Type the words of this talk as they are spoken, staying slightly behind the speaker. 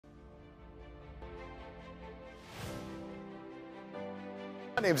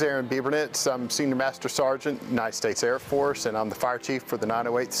My name's Aaron Biebernitz. I'm Senior Master Sergeant, United States Air Force, and I'm the Fire Chief for the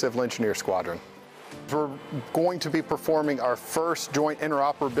 908th Civil Engineer Squadron. We're going to be performing our first joint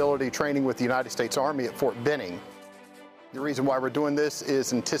interoperability training with the United States Army at Fort Benning. The reason why we're doing this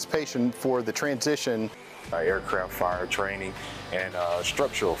is anticipation for the transition. Aircraft fire training and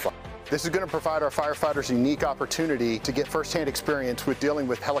structural fire. This is going to provide our firefighters a unique opportunity to get first-hand experience with dealing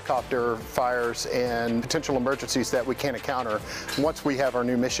with helicopter fires and potential emergencies that we can encounter once we have our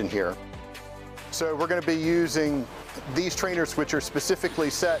new mission here. So we're going to be using these trainers, which are specifically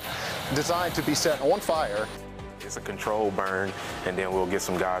designed to be set on fire. It's a controlled burn, and then we'll get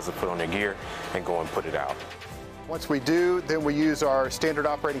some guys to put on their gear and go and put it out. Once we do, then we use our standard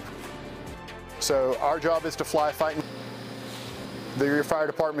operating. So our job is to fly, fight, and your fire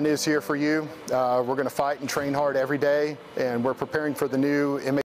department is here for you. We're going to fight and train hard every day, and we're preparing for the new MH